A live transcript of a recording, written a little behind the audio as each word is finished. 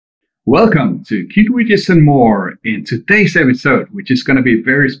Welcome to Qt Widgets and more. In today's episode, which is going to be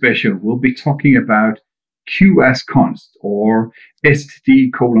very special, we'll be talking about qAsConst or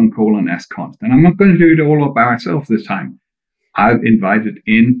std::asconst. And I'm not going to do it all by myself this time. I've invited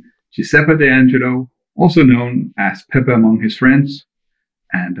in Jesper Pedersen, also known as Peppe among his friends,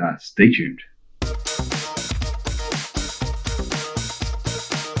 and stay tuned.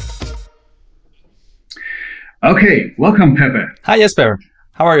 Okay, welcome Peppe. Hi Jesper,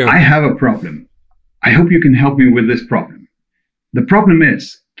 how are you? I have a problem. I hope you can help me with this problem. The problem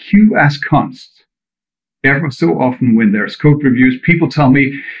is qAsConst. Ever so often when there's code reviews, people tell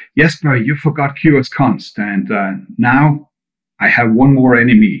me, Jesper, you forgot qAsConst. And now I have one more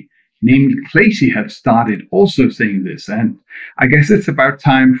enemy, named Qt have started also saying this. And I guess it's about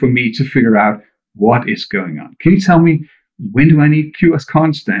time for me to figure out what is going on. Can you tell me, when do I need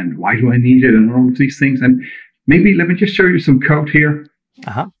qAsConst and why do I need it and all of these things? And maybe let me just show you some code here.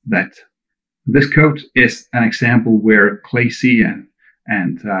 That this code is an example where Qt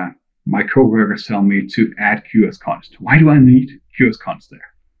and my coworkers tell me to add qAsConst. Why do I need qAsConst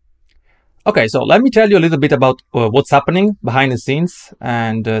there? Okay, so let me tell you a little bit about what's happening behind the scenes,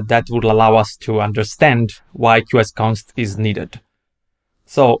 and that would allow us to understand why qAsConst is needed.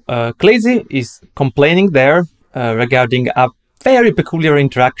 So Qt is complaining there regarding a very peculiar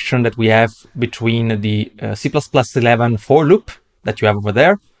interaction that we have between the C++11 for loop that you have over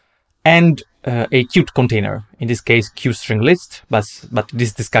there and a Qt container, in this case QStringList, but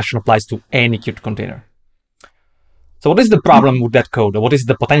this discussion applies to any Qt container. So what is the problem with that code? Or what is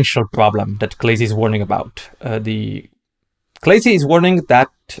the potential problem that Qt is warning about? Qt is warning that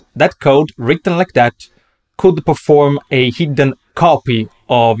that code written like that could perform a hidden copy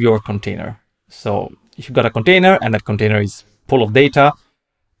of your container. So if you've got a container and that container is full of data,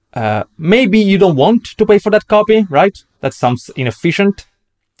 maybe you don't want to pay for that copy, right? That sounds inefficient.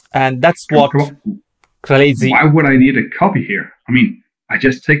 And that's what Qt... Why would I need a copy here? I mean, I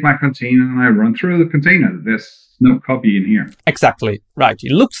just take my container and I run through the container. There's no copy in here. Exactly, right.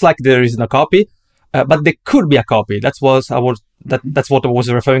 It looks like there is no copy, but there could be a copy. That's what I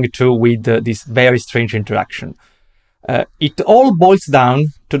was referring to with this very strange interaction. It all boils down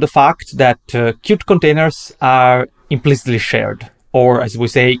to the fact that Qt containers are implicitly shared, or as we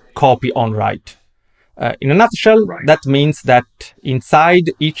say, copy on write. In a nutshell, that means that inside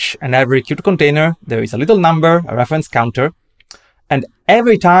each and every Qt container, there is a little number, a reference counter, and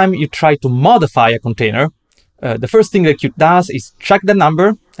every time you try to modify a container, the first thing that Qt does is check the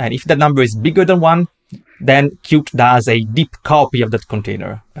number, and if that number is bigger than 1, then Qt does a deep copy of that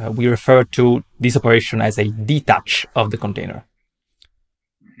container. We refer to this operation as a detach of the container.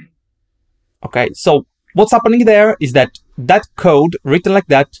 Okay, so what's happening there is that that code written like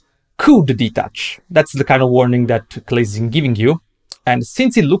that could detach. That's the kind of warning that Qt is giving you. And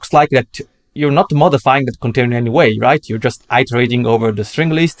since it looks like that you're not modifying that container in any way, right? You're just iterating over the string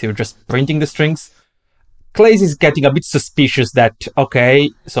list, you're just printing the strings. Qt is getting a bit suspicious that,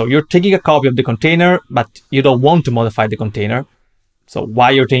 okay, so you're taking a copy of the container, but you don't want to modify the container. So why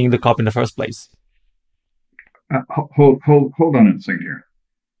you're taking the copy in the first place? Hold on a second here.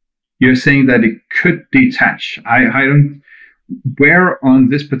 You're saying that it could detach. I don't... Where on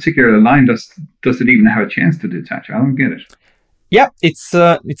this particular line does it even have a chance to detach? I don't get it. Yeah, it's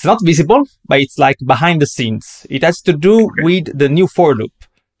not visible, but it's like behind the scenes. It has to do with the new for loop.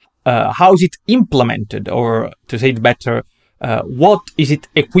 How is it implemented, or to say it better, what is it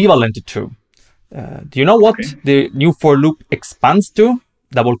equivalent to? Do you know what the new for loop expands to?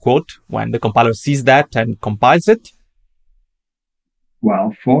 Double quote, when the compiler sees that and compiles it.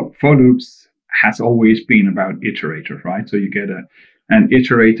 Well, for loops has always been about iterators, right? So you get an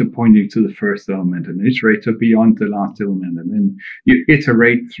iterator pointing to the first element, an iterator beyond the last element, and then you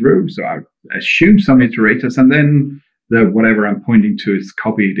iterate through. So I assume some iterators, and then whatever I'm pointing to is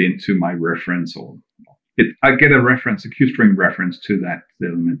copied into my reference, or I get a reference, a QString reference to that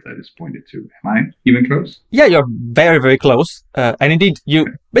element that is pointed to. Am I even close? Yeah, you're very, very close. And indeed, you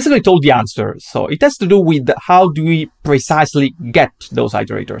basically told the answer. So it has to do with how do we precisely get those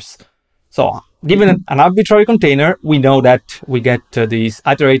iterators. So given an arbitrary container, we know that we get these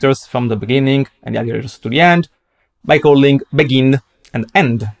iterators from the beginning and the iterators to the end by calling begin and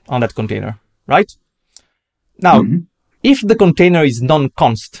end on that container, right? Now, if the container is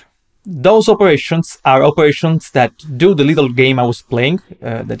non-const, those operations are operations that do the little game I was playing,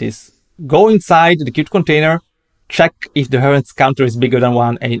 that is, go inside the Qt container, check if the reference counter is bigger than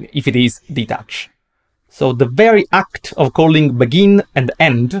 1, and if it is, detach. So the very act of calling begin and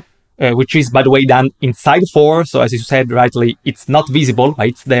end, which is, by the way, done inside for, so as you said rightly, it's not visible, but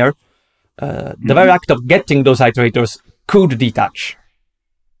it's there. The very act of getting those iterators could detach.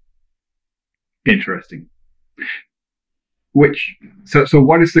 Interesting. So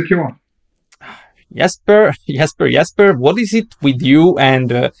what is the cure? Jesper, what is it with you and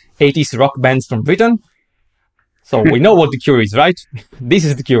 80s rock bands from Britain? So we know what the cure is, right? This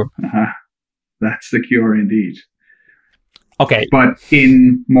is the cure. That's the cure indeed. Okay. But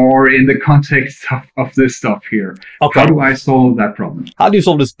in the context of this stuff here, how do I solve that problem? How do you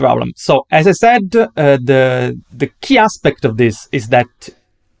solve this problem? So as I said, the key aspect of this is that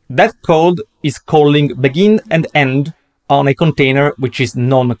code is calling begin and end on a container which is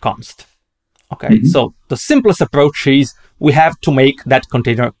non-const. Okay, so the simplest approach is we have to make that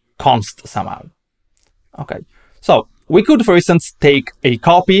container const somehow. Okay, so we could, for instance, take a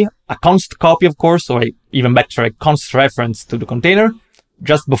copy, a const copy, of course, or even better, a const reference to the container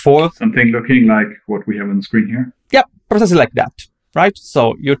just before. Something looking like what we have on the screen here? Yep, precisely like that, right?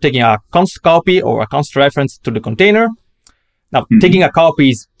 So you're taking a const copy or a const reference to the container. Now, taking a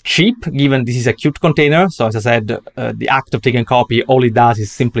copy is cheap, given this is a Qt container. So as I said, the act of taking a copy, all it does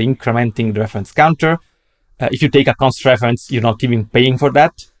is simply incrementing the reference counter. If you take a const reference, you're not even paying for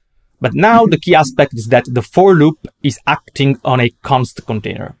that. But now the key aspect is that the for loop is acting on a const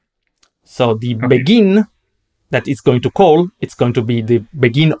container. So the begin that it's going to call, it's going to be the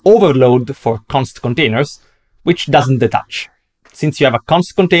begin overload for const containers, which doesn't detach. Since you have a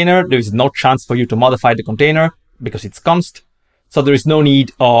const container, there is no chance for you to modify the container because it's const. So there is no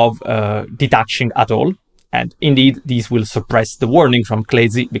need of detaching at all. And indeed, these will suppress the warning from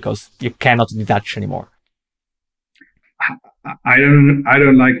qlazy because you cannot detach anymore. I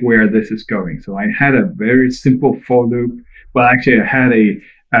don't like where this is going. So I had a very simple for loop. Well, actually, I had a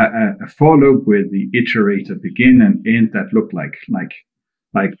for loop with the iterator begin and end that looked like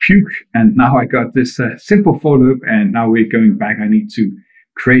puke. And now I got this simple for loop, and now we're going back. I need to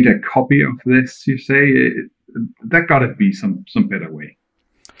create a copy of this. You say that got to be some better way.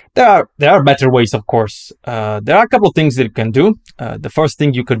 There are better ways, of course. There are a couple of things that you can do. The first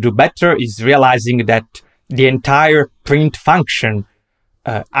thing you could do better is realizing that the entire print function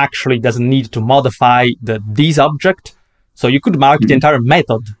actually doesn't need to modify this object. So you could mark the entire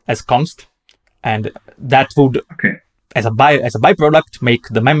method as const, and that would, as a byproduct, make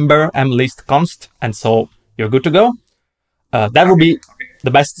the member mlist const, and so you're good to go. That would be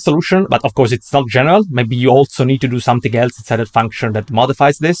the best solution, but of course it's not general. Maybe you also need to do something else inside that function that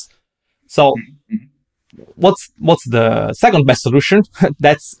modifies this. So what's the second best solution?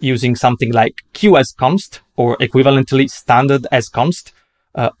 That's using something like qAsConst, or equivalently standard as const,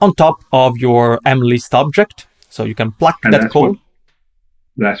 on top of your mlist object. So you can pluck that call.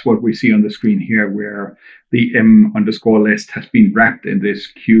 That's what we see on the screen here, where the m_list has been wrapped in this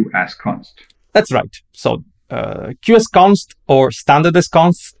qAsConst. That's right. So qAsConst or standard as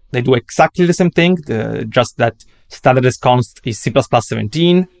const, they do exactly the same thing, just that standard as const is C++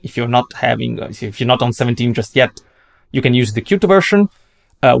 17. If you're not on 17 just yet, you can use the Qt version.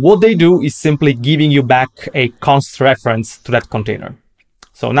 What they do is simply giving you back a const reference to that container.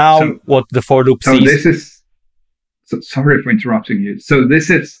 So now what the for loop sees. Sorry for interrupting you. So this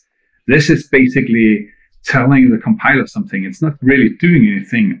is basically telling the compiler something. It's not really doing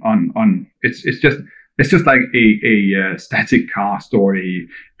anything on it's just like a static cast or a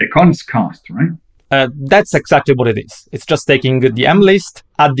const cast, right? That's exactly what it is. It's just taking the mlist,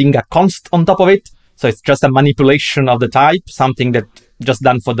 adding a const on top of it. So it's just a manipulation of the type, something that just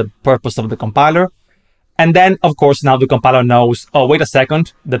done for the purpose of the compiler. And then, of course, now the compiler knows, oh, wait a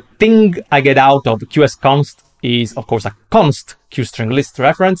second, the thing I get out of the qAsConst is, of course, a const qstring list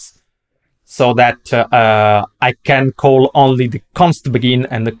reference, so that I can call only the const begin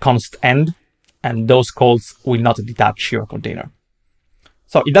and the const end, and those calls will not detach your container.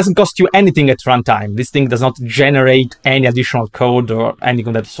 So it doesn't cost you anything at runtime. This thing does not generate any additional code or anything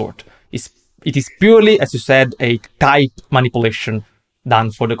of that sort. It is purely, as you said, a type manipulation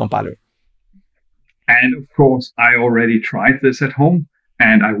done for the compiler. And of course, I already tried this at home,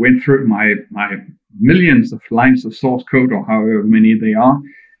 and I went through my millions of lines of source code, or however many they are,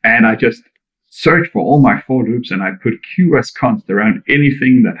 and I just searched for all my for loops, and I put qAsConst around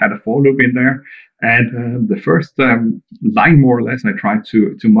anything that had a for loop in there. And the first line, more or less, I tried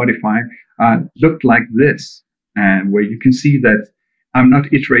to modify looked like this, and where you can see that I'm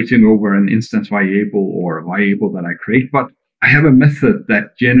not iterating over an instance variable or a variable that I create, but I have a method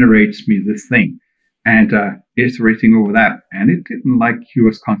that generates me this thing, and iterating over that, and it didn't like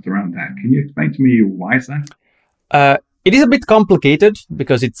qAsConst around that. Can you explain to me why is that? It is a bit complicated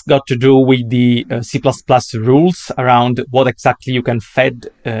because it's got to do with the C++ rules around what exactly you can feed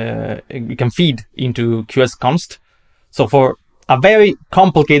into qAsConst. So for a very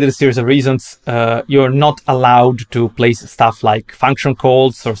complicated series of reasons, you're not allowed to place stuff like function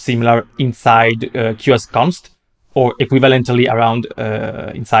calls or similar inside qAsConst, or equivalently around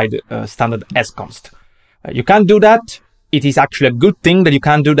inside standard asConst. You can't do that. It is actually a good thing that you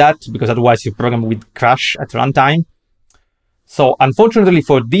can't do that, because otherwise your program would crash at runtime. So unfortunately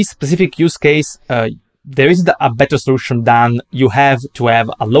for this specific use case, there isn't a better solution than you have to have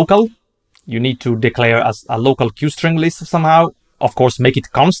a local. You need to declare as a local QString list somehow. Of course, make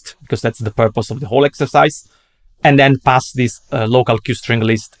it const, because that's the purpose of the whole exercise. And then pass this local QString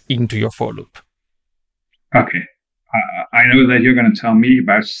list into your for loop. Okay. I know that you're going to tell me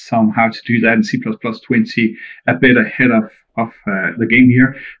about how to do that in C++20 a bit ahead of the game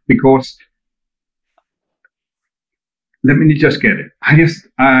here, because let me just get it. I just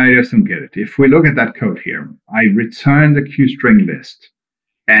don't get it. If we look at that code here, I return the QString list,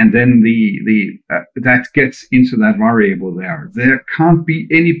 and then that gets into that variable there. There can't be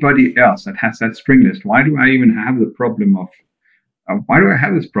anybody else that has that string list. Why do I even have the problem of? Why do I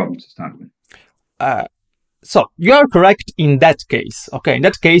have this problem to start with? So you are correct in that case. Okay, in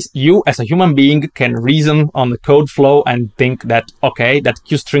that case, you as a human being can reason on the code flow and think that, okay, that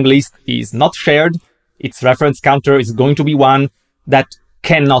QString list is not shared. Its reference counter is going to be one that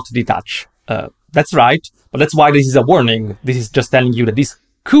cannot detach. That's right, but that's why this is a warning. This is just telling you that this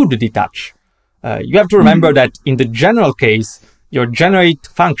could detach. You have to remember that in the general case, your generate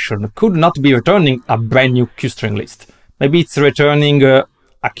function could not be returning a brand new QString list. Maybe it's returning a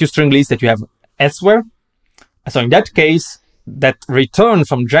QString list that you have elsewhere. So in that case, that return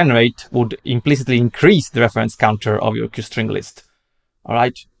from generate would implicitly increase the reference counter of your QString list. All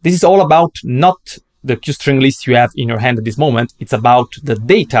right. This is all about not the QString list you have in your hand at this moment. It's about the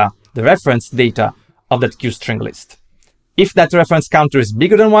data, the reference data of that QString list. If that reference counter is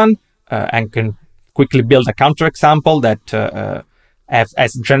bigger than 1, and can quickly build a counterexample that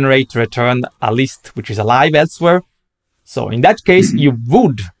as generate return a list which is alive elsewhere. So in that case, you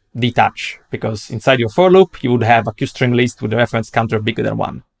would detach, because inside your for loop, you would have a QString list with a reference counter bigger than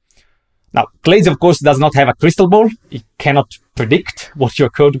 1. Now, Clazy, of course, does not have a crystal ball. It cannot predict what your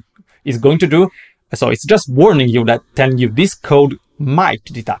code is going to do. So it's just warning you, that telling you this code might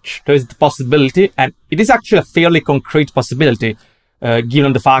detach. There is the possibility, and it is actually a fairly concrete possibility,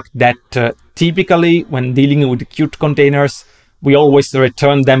 given the fact that typically when dealing with Qt containers, we always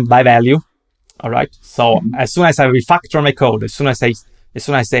return them by value. All right. So as soon as I refactor my code, as soon as I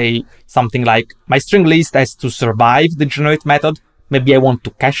say something like my string list has to survive the generate method, maybe I want to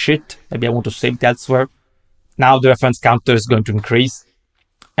cache it, maybe I want to save it elsewhere. Now the reference counter is going to increase,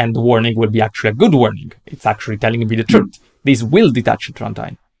 and the warning will be actually a good warning. It's actually telling me the truth. This will detach at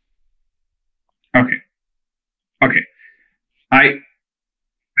runtime. Okay. I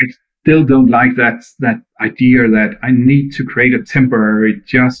still don't like that idea that I need to create a temporary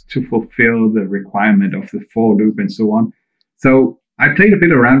just to fulfill the requirement of the for loop and so on. So I played a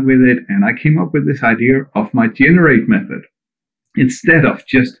bit around with it, and I came up with this idea of my generate method. Instead of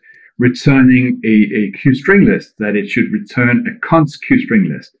just returning a QString list, that it should return a const QString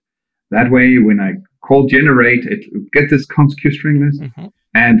list. That way, when I call generate, it will get this const QString list,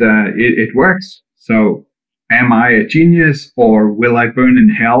 and it works. So am I a genius, or will I burn in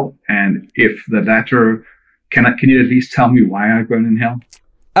hell? And if the latter, can you at least tell me why I burn in hell?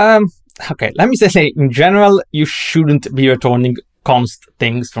 Okay, let me say in general, you shouldn't be returning const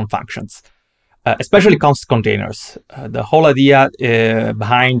things from functions, especially const containers. The whole idea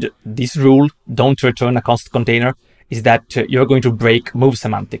behind this rule, don't return a const container, is that you're going to break move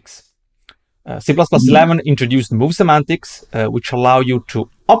semantics. C++11 introduced move semantics, which allow you to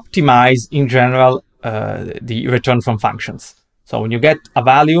optimize in general the return from functions. So when you get a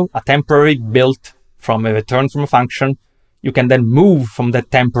value, a temporary built from a return from a function, you can then move from that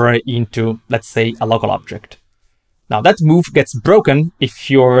temporary into, let's say, a local object. Now that move gets broken if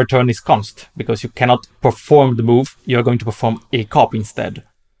your return is const, because you cannot perform the move, you're going to perform a copy instead.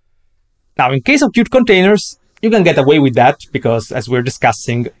 Now in case of Qt containers, you can get away with that, because as we're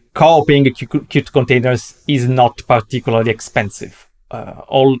discussing, copying Qt containers is not particularly expensive.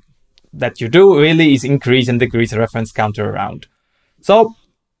 All that you do really is increase and decrease the reference counter around. So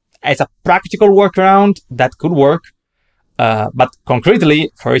as a practical workaround, that could work. But concretely,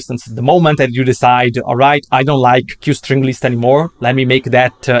 for instance, the moment that you decide, all right, I don't like QString list anymore, let me make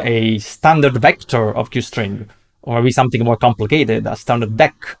that a standard vector of QString, or maybe something more complicated, a standard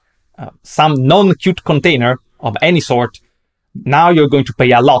deck, some non-Qt container of any sort, now you're going to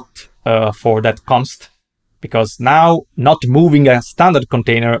pay a lot for that const, because now not moving a standard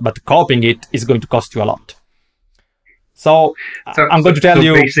container, but copying it is going to cost you a lot. So I'm going to tell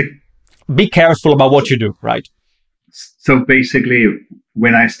you, be careful about what you do, right? So basically,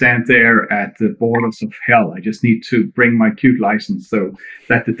 when I stand there at the borders of hell, I just need to bring my Qt license so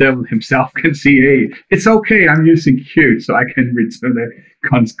that the devil himself can see, hey, it's okay, I'm using Qt, so I can return a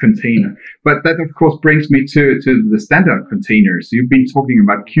const container. But that, of course, brings me to the standard containers. You've been talking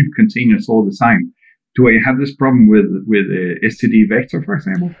about Qt containers all the time. Do I have this problem with std vector, for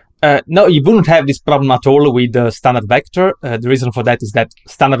example? No, you wouldn't have this problem at all with standard vector. The reason for that is that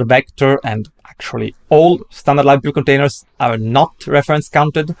standard vector and actually all standard library containers are not reference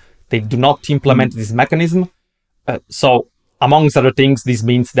counted. They do not implement this mechanism. So amongst other things, this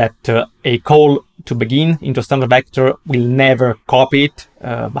means that a call to begin into standard vector will never copy it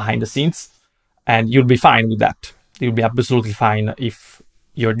behind the scenes. And you'll be fine with that. You'll be absolutely fine if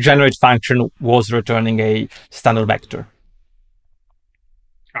your generate function was returning a standard vector.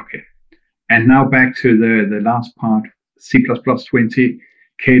 Okay. And now back to the last part, C++20.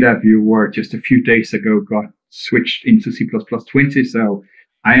 KDAP, you were just a few days ago got switched into C++20. So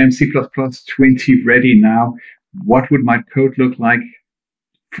I am C++20 ready now. What would my code look like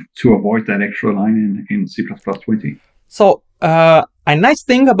to avoid that extra line in C++20? So a nice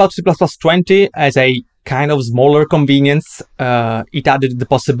thing about C++20 as a kind of smaller convenience, it added the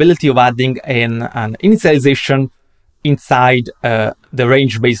possibility of adding an initialization inside the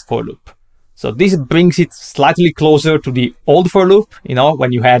range-based for loop. So this brings it slightly closer to the old for loop, you know,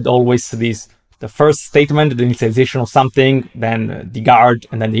 when you had always this, the first statement, the initialization of something, then the guard,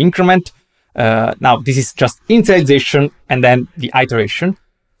 and then the increment. Now this is just initialization and then the iteration.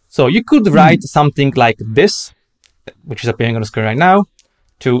 So you could write something like this, which is appearing on the screen right now,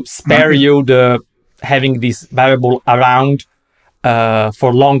 to spare you the having this variable around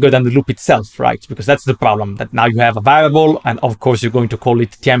for longer than the loop itself, right? Because that's the problem, that now you have a variable, and of course you're going to call it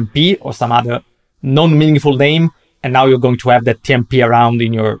TMP or some other non-meaningful name, and now you're going to have that TMP around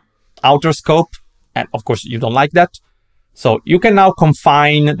in your outer scope, and of course you don't like that. So you can now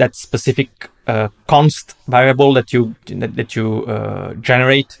confine that specific const variable that you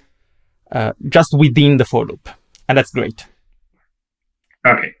generate just within the for loop, and that's great.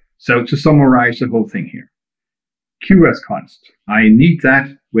 Okay, so to summarize the whole thing here. qAsConst. I need that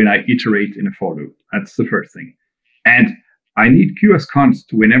when I iterate in a for loop. That's the first thing. And I need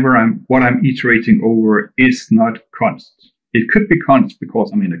qAsConst whenever what I'm iterating over is not const. It could be const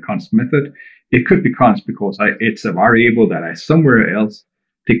because I'm in a const method. It could be const because it's a variable that I somewhere else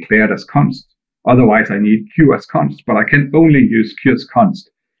declared as const. Otherwise, I need qAsConst, but I can only use qAsConst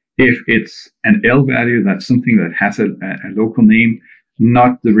if it's an L value, that's something that has a local name,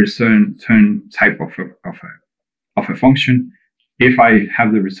 not the return type of a function. If I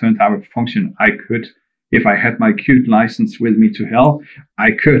have the return type of function, I could, if I had my Qt license with me to hell,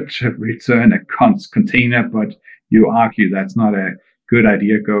 I could return a const container, but you argue that's not a good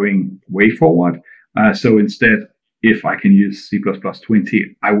idea going way forward. So instead, if I can use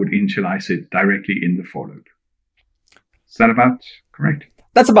C++20, I would initialize it directly in the for loop. Is that about correct?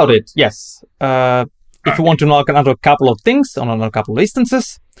 That's about it, yes. If you want to know another couple of things on another couple of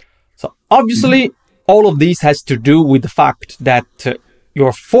instances. So obviously, all of this has to do with the fact that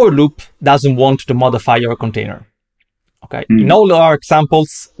your for loop doesn't want to modify your container. Okay. In all our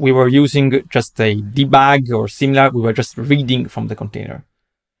examples, we were using just a debug or similar. We were just reading from the container.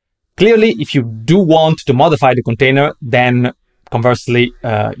 Clearly, if you do want to modify the container, then conversely,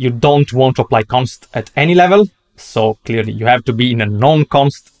 you don't want to apply const at any level. So clearly, you have to be in a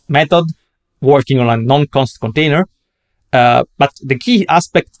non-const method working on a non-const container. But the key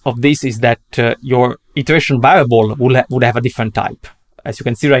aspect of this is that your iteration variable would have a different type. As you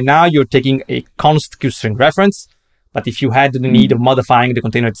can see right now, you're taking a const QString reference. But if you had the need of modifying the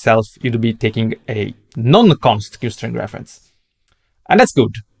container itself, you'd be taking a non-const QString reference. And that's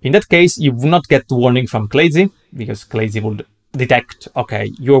good. In that case, you will not get the warning from qAsConst, because qAsConst would detect,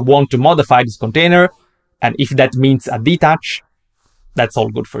 okay, you want to modify this container. And if that means a detach, that's all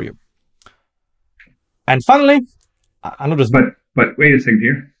good for you. And finally, another... But wait a second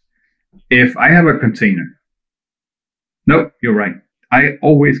here. If I have a container, no, you're right. I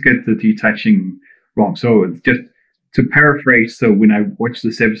always get the detaching wrong. So it's just to paraphrase. So when I watched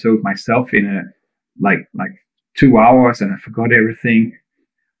this episode myself in a like 2 hours and I forgot everything,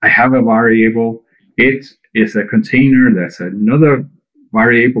 I have a variable. It is a container. That's another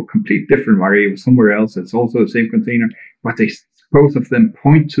variable, complete different variable somewhere else. It's also the same container, but both of them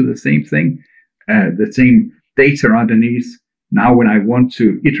point to the same thing, the same data underneath. Now, when I want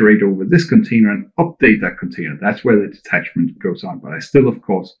to iterate over this container and update that container, that's where the detachment goes on. But I still, of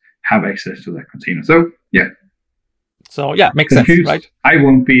course, have access to that container. So, yeah. So, yeah, makes Confused? sense, right? I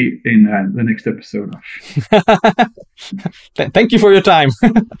won't be in the next episode. Thank you for your time.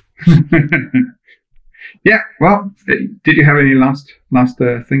 Yeah. Well, did you have any last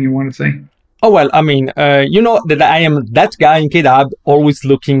thing you want to say? Oh, well, I mean, you know that I am that guy in KDAB always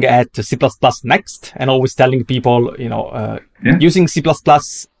looking at C++ next and always telling people, using C++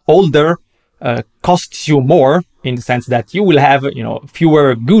 older costs you more in the sense that you will have,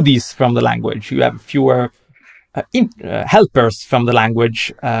 fewer goodies from the language. You have fewer helpers from the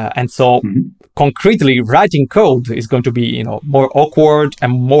language. And so concretely writing code is going to be, more awkward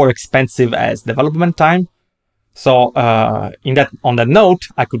and more expensive as development time. So on that note,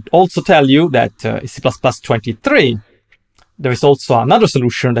 I could also tell you that C++ 23, there is also another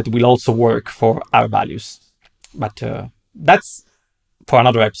solution that will also work for rvalues. But that's for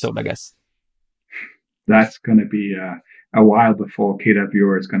another episode, I guess. That's going to be a while before KDAB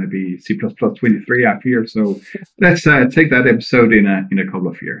Viewer is going to be C++ 23, I fear. So let's take that episode in a couple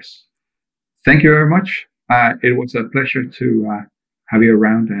of years. Thank you very much. It was a pleasure to have you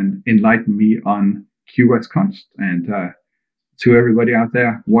around and enlighten me on qAsConst. And to everybody out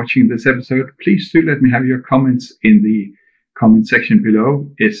there watching this episode, please do let me have your comments in the comment section below.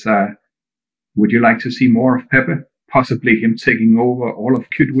 Would you like to see more of Peppe? Possibly him taking over all of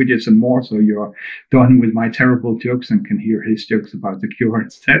Qt Widgets and more, so you're done with my terrible jokes and can hear his jokes about the Cure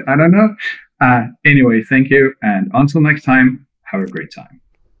instead. I don't know. Anyway, thank you. And until next time, have a great time.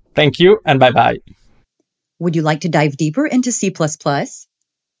 Thank you, and bye-bye. Would you like to dive deeper into C++?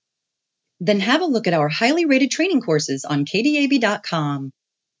 Then have a look at our highly rated training courses on kdab.com.